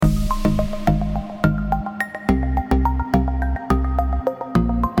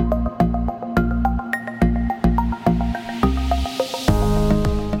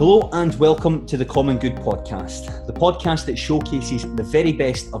and welcome to the Common Good podcast, the podcast that showcases the very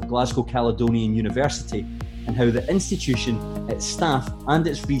best of Glasgow Caledonian University and how the institution, its staff and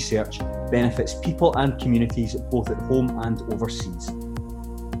its research benefits people and communities both at home and overseas.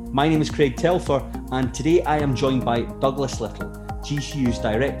 My name is Craig Telfer and today I am joined by Douglas Little, GCU's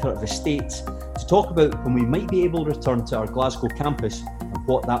Director of Estates, to talk about when we might be able to return to our Glasgow campus and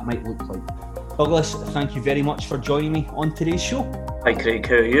what that might look like. Douglas, thank you very much for joining me on today's show. Hi Craig,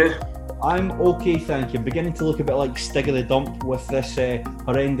 how are you? I'm okay, thank you. I'm beginning to look a bit like Stig of the Dump with this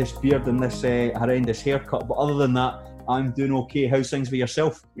horrendous beard and this horrendous haircut, but other than that, I'm doing okay. How's things with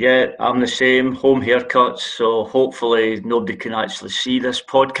yourself? Yeah, I'm the same, home haircuts, so hopefully nobody can actually see this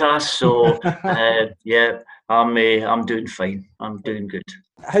podcast, so I'm doing fine, I'm doing good.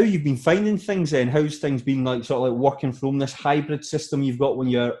 How you've been finding things then? How's things been like sort of like working from this hybrid system you've got when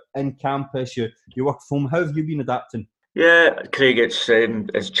you're in campus, you work from home? How have you been adapting? Yeah, Craig,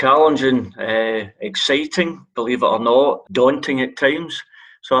 it's challenging, exciting, believe it or not, daunting at times.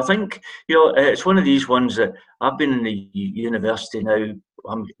 So I think, it's one of these ones that I've been in the university now,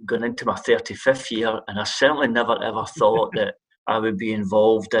 I'm going into my 35th year, and I certainly never ever thought that I would be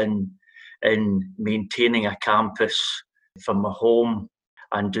involved in maintaining a campus from my home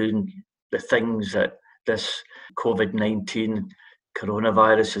and doing the things that this COVID-19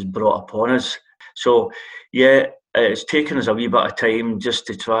 coronavirus has brought upon us. So, yeah, it's taken us a wee bit of time just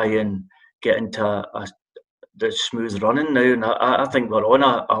to try and get into the smooth running now, and I think we're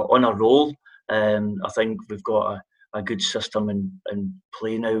on a roll. I think we've got a good system in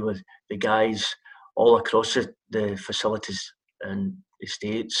play now with the guys all across the facilities and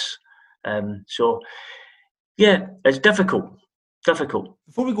estates. So, yeah, it's difficult.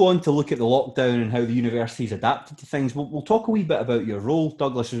 Before we go on to look at the lockdown and how the university's adapted to things, we'll talk a wee bit about your role,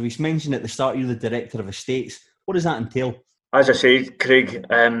 Douglas. As we mentioned at the start, you're the Director of Estates. What does that entail? As I say, Craig,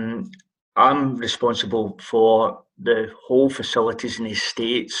 I'm responsible for the whole facilities and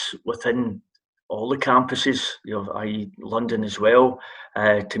estates within all the campuses, i.e. London as well,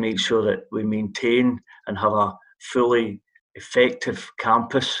 to make sure that we maintain and have a fully effective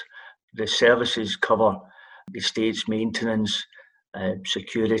campus. The services cover estates maintenance,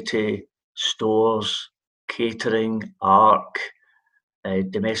 security, stores, catering, ARC,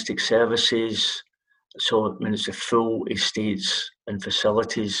 domestic services. So it's the full estates and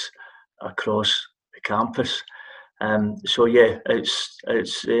facilities across the campus. So yeah, it's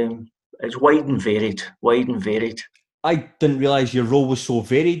wide and varied. I didn't realise your role was so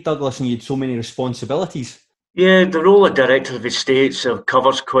varied, Douglas, and you had so many responsibilities. Yeah, the role of Director of Estates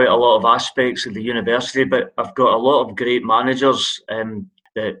covers quite a lot of aspects of the university, but I've got a lot of great managers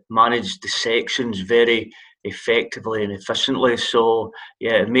that manage the sections very effectively and efficiently. So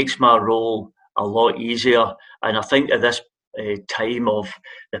yeah, it makes my role a lot easier. And I think at this time of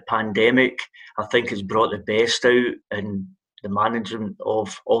the pandemic, I think it's brought the best out in the management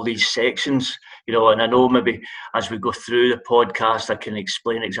of all these sections, and I know maybe as we go through the podcast, I can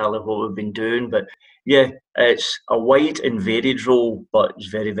explain exactly what we've been doing, but yeah, it's a wide and varied role, but it's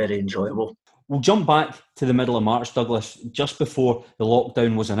very, very enjoyable. We'll jump back to the middle of March, Douglas, just before the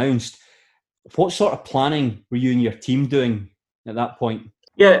lockdown was announced. What sort of planning were you and your team doing at that point?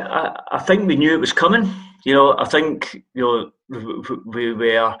 Yeah, I think we knew it was coming. I think, we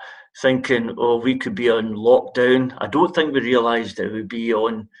were thinking, we could be on lockdown. I don't think we realised that it would be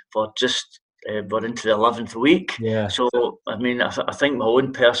on for just, we're into the 11th week. Yeah. So, I mean, I think my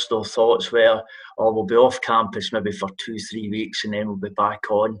own personal thoughts were, we'll be off campus maybe for 2-3 weeks and then we'll be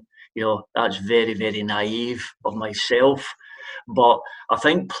back on. That's very, very naive of myself. But I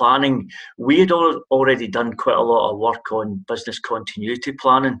think planning, we had already done quite a lot of work on business continuity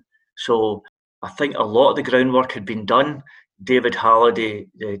planning. So I think a lot of the groundwork had been done. David Halliday,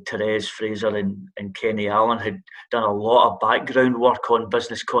 Therese Fraser and Kenny Allen had done a lot of background work on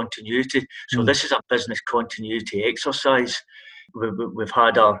business continuity. So this is a business continuity exercise. We've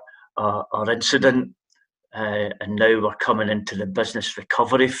had our incident and now we're coming into the business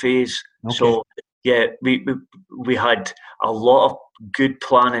recovery phase. Okay. So yeah, we had a lot of good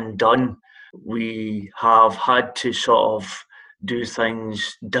planning done. We have had to sort of do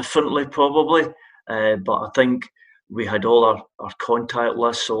things differently probably, but I think we had all our contact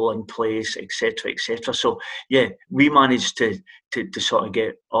lists all in place, etc., etc. So yeah, we managed to sort of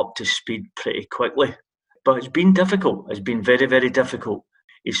get up to speed pretty quickly. But it's been difficult. It's been very, very difficult,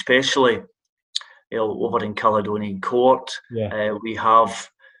 especially over in Caledonian Court. Yeah. We have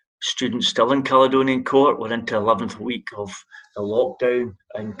students still in Caledonian Court. We're into 11th week of the lockdown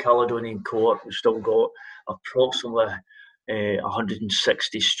in Caledonian Court. We've still got approximately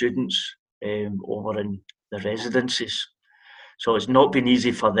 160 students over in the residences. So it's not been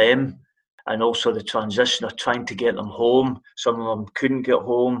easy for them. And also the transition of trying to get them home. Some of them couldn't get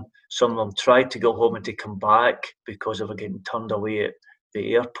home. Some of them tried to go home and to come back because they were getting turned away at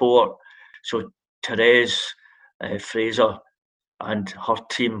the airport. So Therese Fraser and her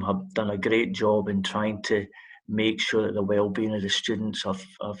team have done a great job in trying to make sure that the well-being of the students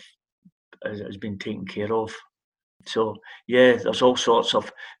has been taken care of. So yeah, there's all sorts of.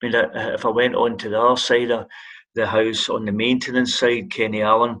 I mean, if I went on to the other side of the house, on the maintenance side, Kenny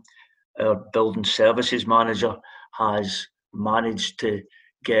Allen, our building services manager, has managed to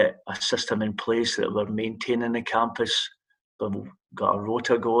get a system in place that we're maintaining the campus. We've got a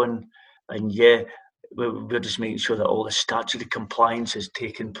rota going, and yeah, we're just making sure that all the statutory compliance is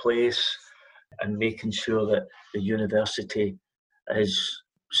taking place and making sure that the university is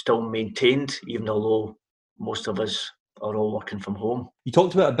still maintained, even although most of us are all working from home. You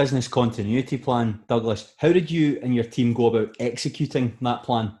talked about a business continuity plan, Douglas. How did you and your team go about executing that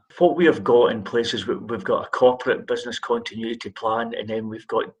plan? What we have got in place is we've got a corporate business continuity plan, and then we've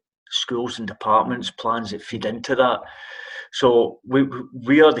got schools and departments plans that feed into that. So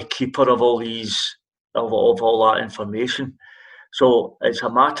we are the keeper of all these, of all that information. So it's a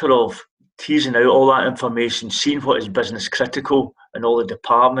matter of teasing out all that information, seeing what is business critical in all the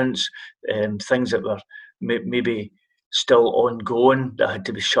departments, things that were maybe still ongoing that had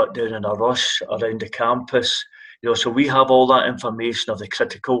to be shut down in a rush around the campus. So we have all that information of the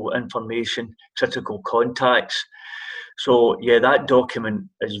critical information, critical contacts. So yeah, that document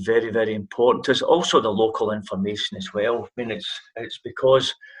is very, very important. There's also the local information as well. I mean, it's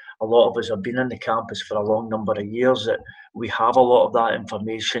because a lot of us have been on the campus for a long number of years that we have a lot of that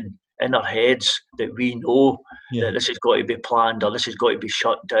information in our heads, that we know that this has got to be planned, or this has got to be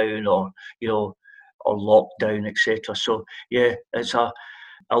shut down, or or locked down, etc. So yeah, it's a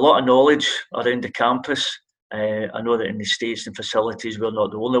lot of knowledge around the campus. I know that in the States and facilities, we're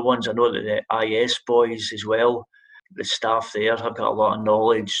not the only ones. I know that the IS boys as well, the staff there have got a lot of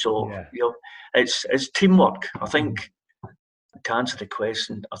knowledge. So it's teamwork. I think, to answer the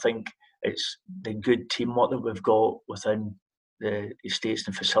question, I think it's the good teamwork that we've got within the estates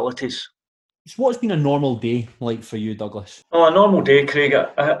and facilities. So what's been a normal day like for you, Douglas? Oh, a normal day, Craig.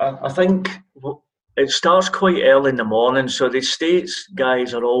 I think it starts quite early in the morning. So the estates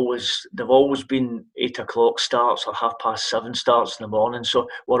guys they've always been 8 o'clock starts or 7:30 starts in the morning. So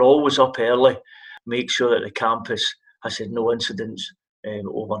we're always up early, make sure that the campus has had no incidents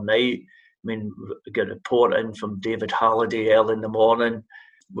overnight. I mean, we get a report in from David Halliday early in the morning.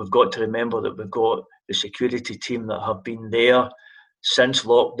 We've got to remember that we've got the security team that have been there since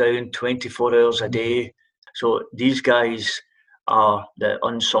lockdown, 24 hours a day. So these guys are the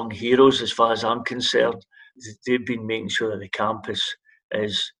unsung heroes as far as I'm concerned. They've been making sure that the campus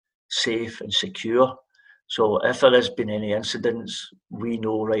is safe and secure. So if there has been any incidents, we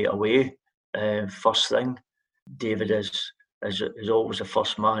know right away. First thing, David is always the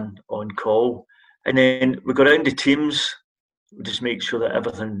first man on call. And then we go around the teams, we just make sure that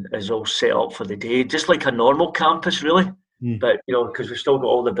everything is all set up for the day, just like a normal campus, really. But, because we've still got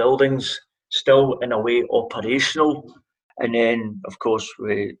all the buildings still in a way operational. And then, of course,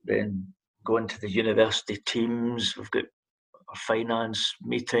 we then go into the university teams. We've got our finance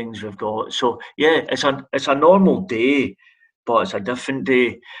meetings. We've got, so yeah, it's a normal day, but it's a different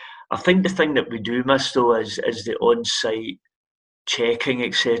day. I think the thing that we do miss though is the on-site checking,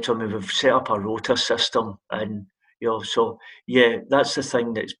 etc. I mean, we've set up a rota system, and so yeah, that's the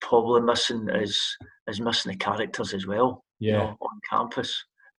thing that's probably missing is missing the characters as well. On campus.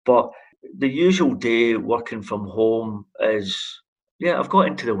 But the usual day working from home is, I've got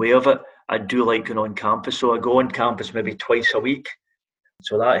into the way of it. I do like going on campus, so I go on campus maybe twice a week.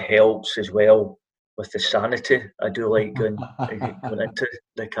 So that helps as well with the sanity. I do like going into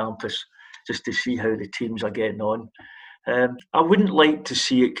the campus just to see how the teams are getting on. I wouldn't like to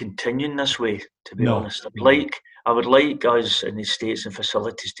see it continuing this way, to be honest. I would like us in the estates and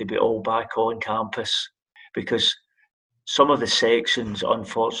facilities to be all back on campus, because some of the sections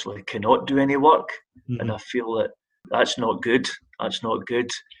unfortunately cannot do any work, and I feel that that's not good. That's not good.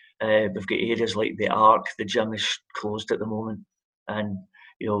 We've got areas like the Arc, the gym is closed at the moment, and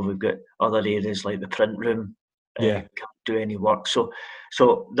we've got other areas like the print room can't do any work. So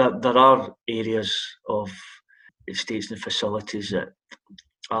there are areas of estates and facilities that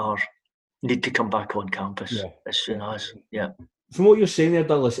need to come back on campus as soon as. From what you're saying there,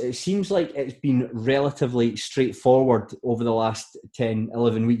 Douglas, it seems like it's been relatively straightforward over the last 10,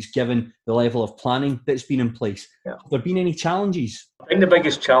 11 weeks, given the level of planning that's been in place. Have there been any challenges? I think the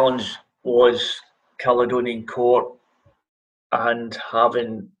biggest challenge was Caledonian Court and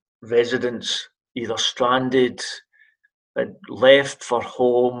having residents either stranded, had left for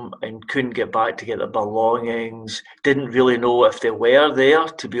home and couldn't get back to get their belongings, didn't really know if they were there,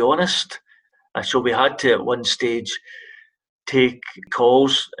 to be honest. So we had to, at one stage, take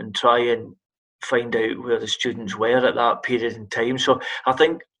calls and try and find out where the students were at that period in time. So I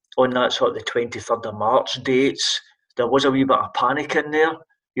think on that sort of the 23rd of March dates, there was a wee bit of panic in there,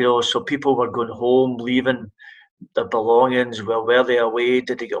 so people were going home, leaving their belongings. Well, were they away?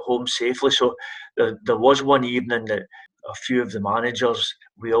 Did they get home safely? So there was one evening that a few of the managers,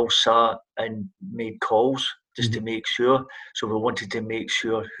 we all sat and made calls just to make sure. So we wanted to make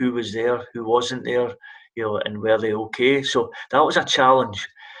sure who was there, who wasn't there, and were they okay? So that was a challenge.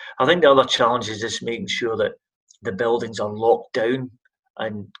 I think the other challenge is just making sure that the buildings are locked down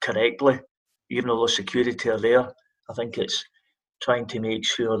and correctly, even though the security are there. I think it's trying to make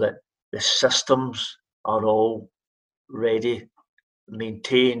sure that the systems are all ready,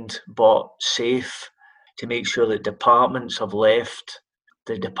 maintained, but safe, to make sure that departments have left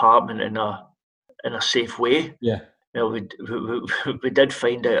the department in a safe way. Yeah. We did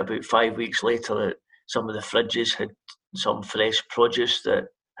find out about 5 weeks later that some of the fridges had some fresh produce that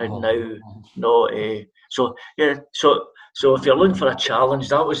had now not. So if you're looking for a challenge,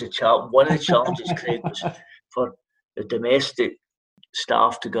 that was one of the challenges, Craig, was for the domestic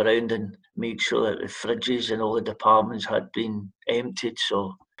staff to go around and make sure that the fridges in all the departments had been emptied.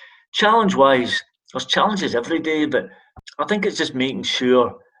 So challenge-wise, there's challenges every day, but I think it's just making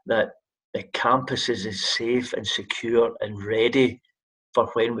sure that the campus is safe and secure and ready for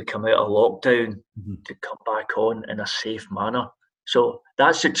when we come out of lockdown to come back on in a safe manner. So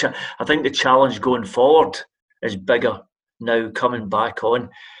that's I think the challenge going forward is bigger now, coming back on.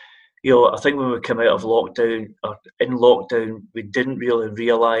 I think when we come out of lockdown, or in lockdown, we didn't really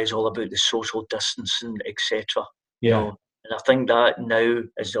realise all about the social distancing, etc. Yeah. And I think that now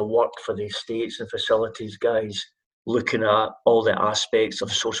is the work for the estates and facilities guys, looking at all the aspects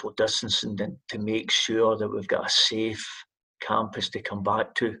of social distancing to make sure that we've got a safe campus to come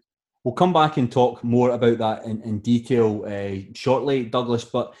back to. We'll come back and talk more about that in detail shortly, Douglas,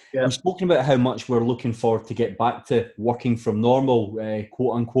 but we've spoken about how much we're looking forward to get back to working from normal,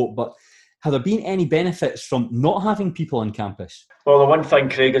 quote unquote, but have there been any benefits from not having people on campus? Well, the one thing,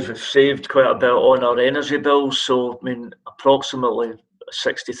 Craig, is we've saved quite a bit on our energy bills. So, approximately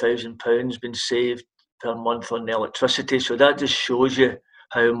 £60,000 been saved per month on the electricity. So that just shows you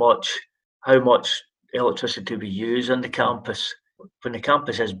how much electricity we use on the campus. When the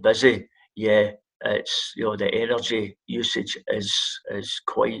campus is busy, it's the energy usage is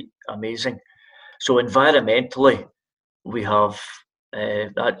quite amazing. So environmentally, we have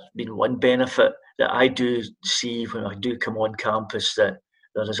that's been one benefit that I do see when I do come on campus, that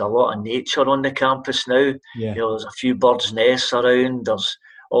there is a lot of nature on the campus now. Yeah. There's a few birds' nests around. There's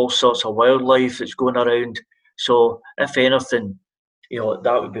all sorts of wildlife that's going around. So if anything,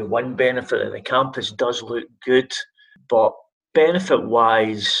 that would be one benefit, that the campus does look good. But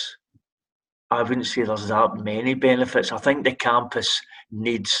benefit-wise, I wouldn't say there's that many benefits. I think the campus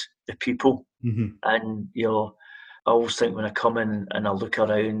needs the people. And, I always think when I come in and I look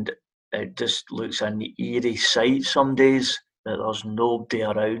around, it just looks an eerie sight some days, that there's nobody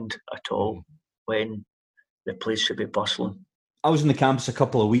around at all when the place should be bustling. I was on the campus a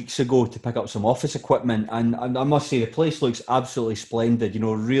couple of weeks ago to pick up some office equipment, and I must say the place looks absolutely splendid.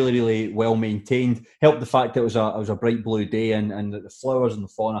 Really, really well maintained. Helped the fact that it was a bright blue day, and the flowers and the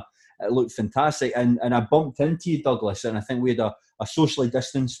fauna, it looked fantastic. And I bumped into you, Douglas, and I think we had a socially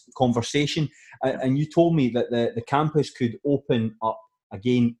distanced conversation. And you told me that the campus could open up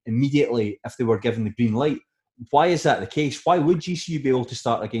again immediately if they were given the green light. Why is that the case? Why would GCU be able to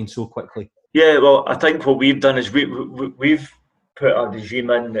start again so quickly? Yeah, well, I think what we've done is we've put a regime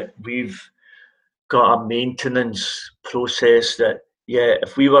in that we've got a maintenance process that,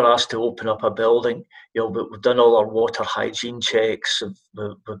 if we were asked to open up a building, we've done all our water hygiene checks,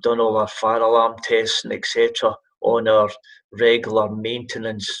 we've done all our fire alarm tests and etc. on our regular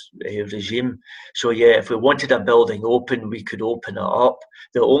maintenance regime. So if we wanted a building open, we could open it up.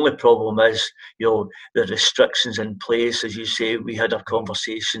 The only problem is, the restrictions in place. As you say, we had a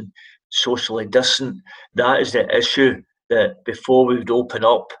conversation, socially distant. That is the issue, that before we would open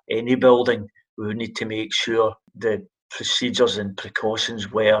up any building, we would need to make sure the procedures and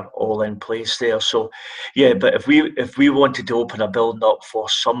precautions were all in place there. So but if we wanted to open a building up for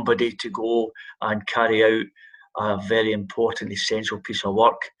somebody to go and carry out a very important essential piece of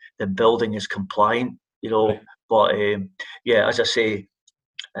work, the building is compliant, right. But as I say,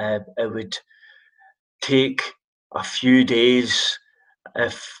 it would take a few days,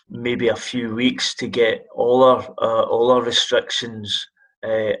 if maybe a few weeks, to get all our restrictions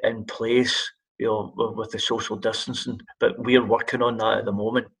in place. with the social distancing. But we're working on that at the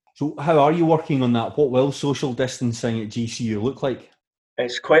moment. So how are you working on that? What will social distancing at GCU look like?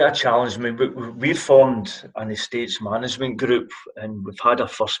 It's quite a challenge. I mean, we formed an estates management group, and we've had our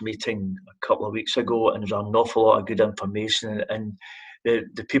first meeting a couple of weeks ago, and there's an awful lot of good information. And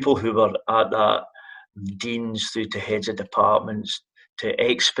the people who were at that, deans through to heads of departments, to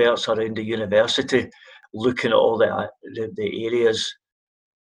experts around the university, looking at all the areas,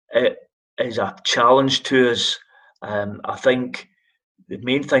 it is a challenge to us. I think the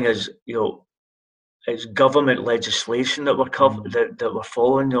main thing is, it's government legislation that that we're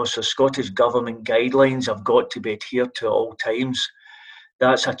following. So Scottish government guidelines have got to be adhered to at all times.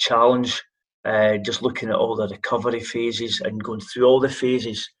 That's a challenge. Just looking at all the recovery phases and going through all the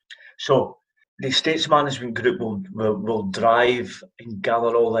phases. So the Estates Management Group will drive and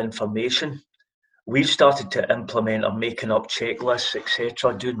gather all the information. We've started to implement or making up checklists,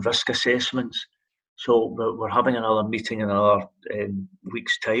 etc., doing risk assessments. So we're having another meeting in another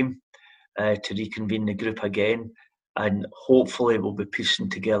week's time to reconvene the group again, and hopefully we'll be piecing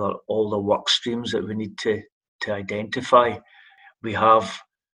together all the work streams that we need to identify. We have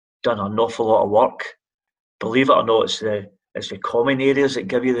done an awful lot of work. Believe it or not, it's the common areas that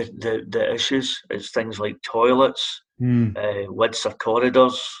give you the issues. It's things like toilets, widths of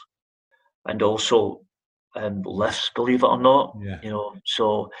corridors, and also lifts. Believe it or not,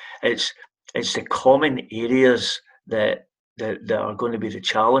 So it's the common areas that are going to be the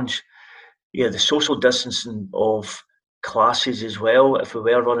challenge. Yeah, the social distancing of classes as well. If we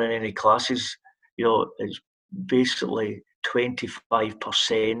were running any classes, it's basically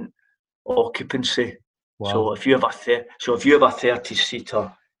 25% occupancy. Wow. So if you have a 30-seater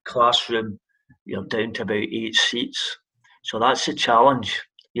classroom, you're down to about 8 seats. So that's the challenge.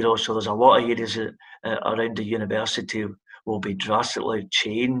 So there's a lot of areas around the university will be drastically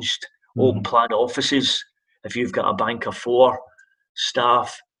changed. Open plan offices. If you've got a bank of 4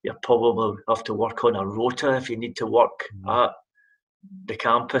 staff, you probably have to work on a rota if you need to work at the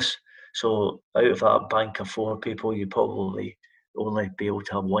campus. So out of that bank of 4 people, you probably only be able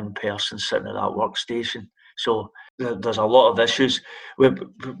to have one person sitting at that workstation. So there's a lot of issues.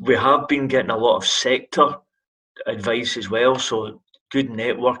 We have been getting a lot of sector advice as well. So good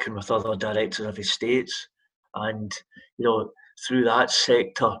networking with other directors of estates, and through that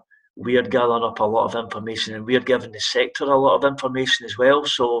sector, we're gathering up a lot of information, and we're giving the sector a lot of information as well.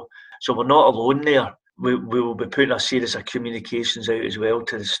 So we're not alone there. We will be putting a series of communications out as well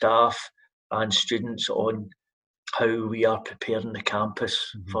to the staff and students on how we are preparing the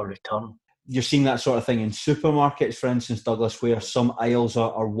campus for return. You're seeing that sort of thing in supermarkets, for instance, Douglas, where some aisles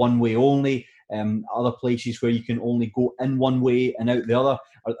are one way only, other places where you can only go in one way and out the other.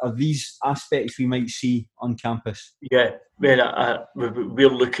 Are these aspects we might see on campus? Yeah, we're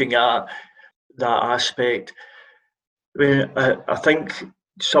looking at that aspect. I think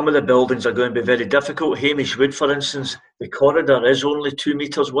some of the buildings are going to be very difficult. Hamish Wood, for instance, the corridor is only 2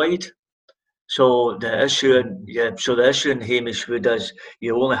 metres wide. So the issue in Hamish Wood is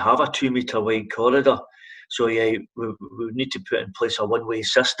you only have a 2 metre wide corridor. So we need to put in place a one-way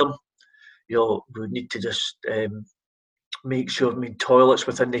system. We need to just make sure. Toilets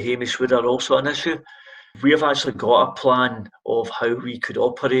within the Hamish Wood are also an issue. We have actually got a plan of how we could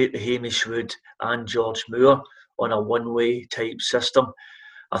operate the Hamish Wood and George Moore on a one-way type system.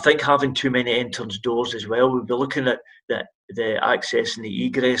 I think having too many entrance doors as well, we'll be looking at the access and the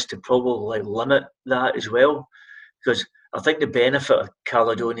egress to probably limit that as well, because I think the benefit of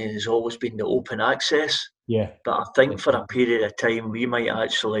Caledonian has always been the open access. Yeah. But I think for a period of time we might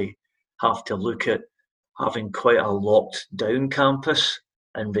actually have to look at having quite a locked down campus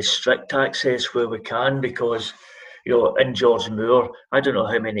and restrict access where we can, because in George Moore, I don't know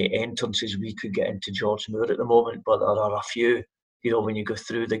how many entrances we could get into George Moore at the moment, but there are a few, when you go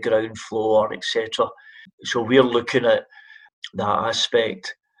through the ground floor, etc. So we're looking at that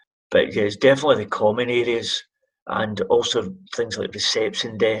aspect. But yeah, it's definitely the common areas, and also things like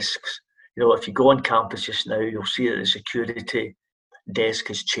reception desks. If you go on campus just now, you'll see that the security desk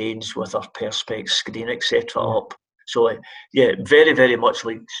has changed with our perspex screen, etc. up. So yeah, very, very much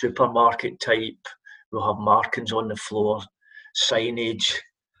like supermarket type. We'll have markings on the floor, signage.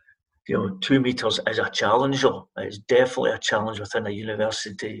 2 metres is a challenge, though. It's definitely a challenge within a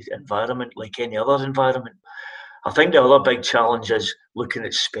university environment, like any other environment. I think the other big challenge is looking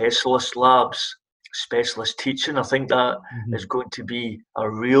at specialist labs, specialist teaching. I think that is going to be a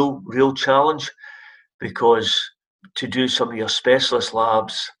real challenge, because to do some of your specialist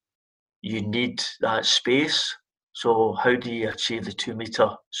labs, you need that space. So how do you achieve the 2 metre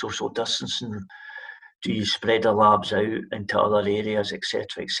social distancing do you spread the labs out into other areas,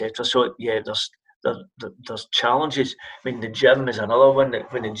 etc., etc.? So yeah, there's challenges. I mean, the gym is another one.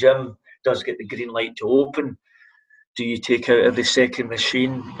 That when the gym does get the green light to open, do you take out every second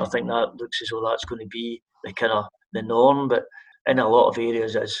machine? I think that looks as though that's going to be the norm. But in a lot of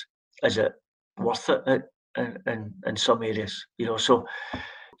areas, is it worth it? In some areas, So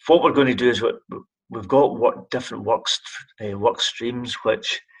what we're going to do is we've got different work streams,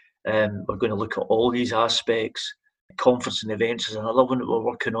 which we're going to look at all these aspects. Conference and events is another one that we're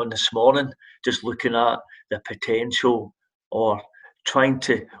working on this morning, just looking at the potential or trying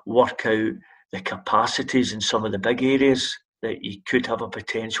to work out the capacities in some of the big areas that you could have a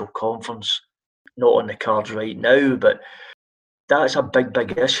potential conference. Not on the cards right now, but that's a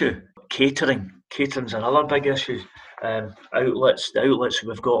big issue. Catering's another big issue. The outlets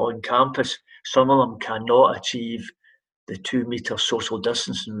we've got on campus, some of them cannot achieve the 2 metre social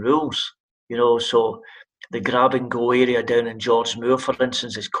distancing rules. So the grab and go area down in George Moor, for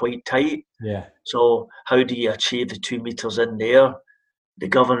instance, is quite tight. Yeah. So how do you achieve the 2 metres in there? The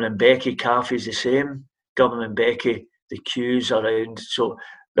Government Becky Cafe is the same. Government Becky, the queues around. So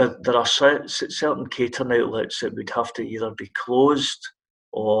there are certain catering outlets that would have to either be closed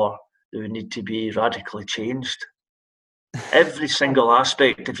or they would need to be radically changed. Every single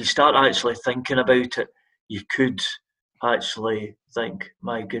aspect, if you start actually thinking about it, you could actually think,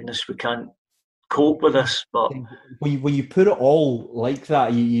 my goodness, we can't cope with this. But when you put it all like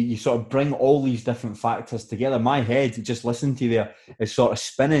that, you sort of bring all these different factors together. My head, just listening to you there, is sort of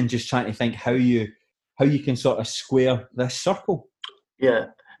spinning, just trying to think how you can sort of square this circle. Yeah,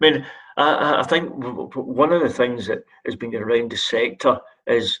 I mean, I think one of the things that has been around the sector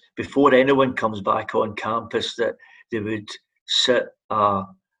is before anyone comes back on campus that they would sit a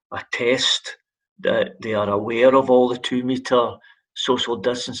test that they are aware of all the 2 metre social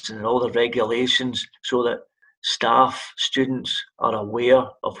distancing and all the regulations, so that staff, students are aware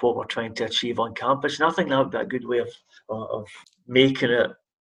of what we're trying to achieve on campus. And I think that would be a good way of making it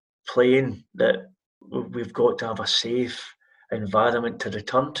plain that we've got to have a safe environment to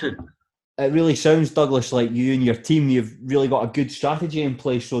return to. It really sounds, Douglas, like you and your team, you've really got a good strategy in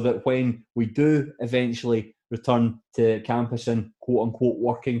place so that when we do eventually return to campus and quote unquote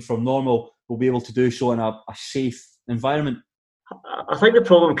working from normal, we'll be able to do so in a safe environment. I think the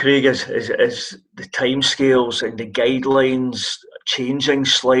problem, Craig, is the timescales and the guidelines changing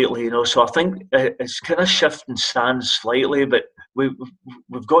slightly. So I think it's kind of shifting sands slightly, but we've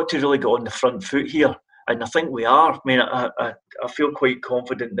got to really get on the front foot here, and I think we are. I mean, I feel quite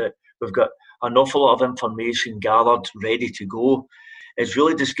confident that we've got an awful lot of information gathered, ready to go. It's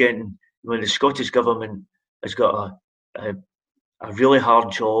really just getting, when the Scottish Government has got a really hard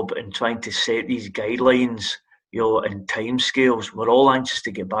job in trying to set these guidelines, and timescales. We're all anxious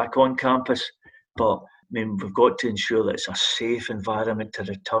to get back on campus, but I mean, we've got to ensure that it's a safe environment to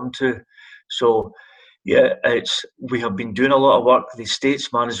return to. So, yeah, we have been doing a lot of work. The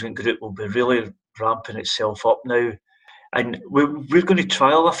Estates Management Group will be really ramping itself up now. And we're going to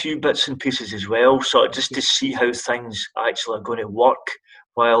trial a few bits and pieces as well, sort of just to see how things actually are going to work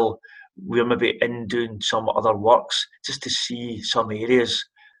while we're maybe in doing some other works, just to see some areas.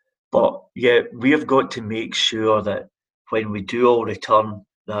 But yeah, we have got to make sure that when we do all return,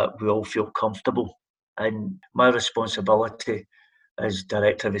 that we all feel comfortable. And my responsibility as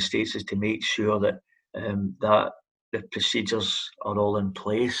Director of Estates is to make sure that that the procedures are all in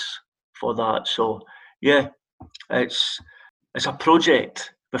place for that. So yeah, it's a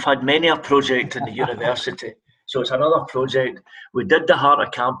project. We've had many a project in the university, so it's another project. We did the Heart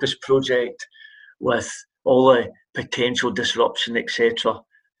of Campus project with all the potential disruption, etc.,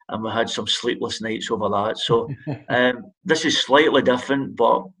 and we had some sleepless nights over that. So this is slightly different,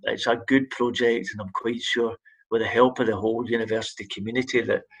 but it's a good project, and I'm quite sure with the help of the whole university community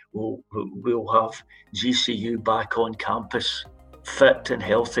that we'll have GCU back on campus, fit and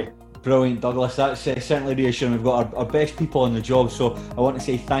healthy. Brilliant, Douglas. That's certainly reassuring. We've got our best people on the job, so I want to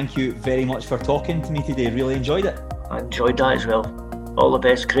say thank you very much for talking to me today. Really enjoyed it. I enjoyed that as well. All the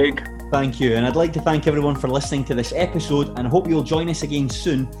best, Craig. Thank you, and I'd like to thank everyone for listening to this episode, and I hope you'll join us again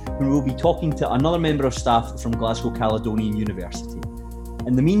soon when we'll be talking to another member of staff from Glasgow Caledonian University.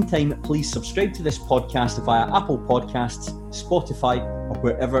 In the meantime, please subscribe to this podcast via Apple Podcasts, Spotify, or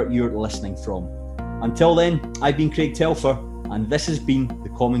wherever you're listening from. Until then, I've been Craig Telfer, and this has been the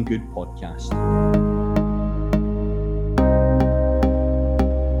Common Good Podcast.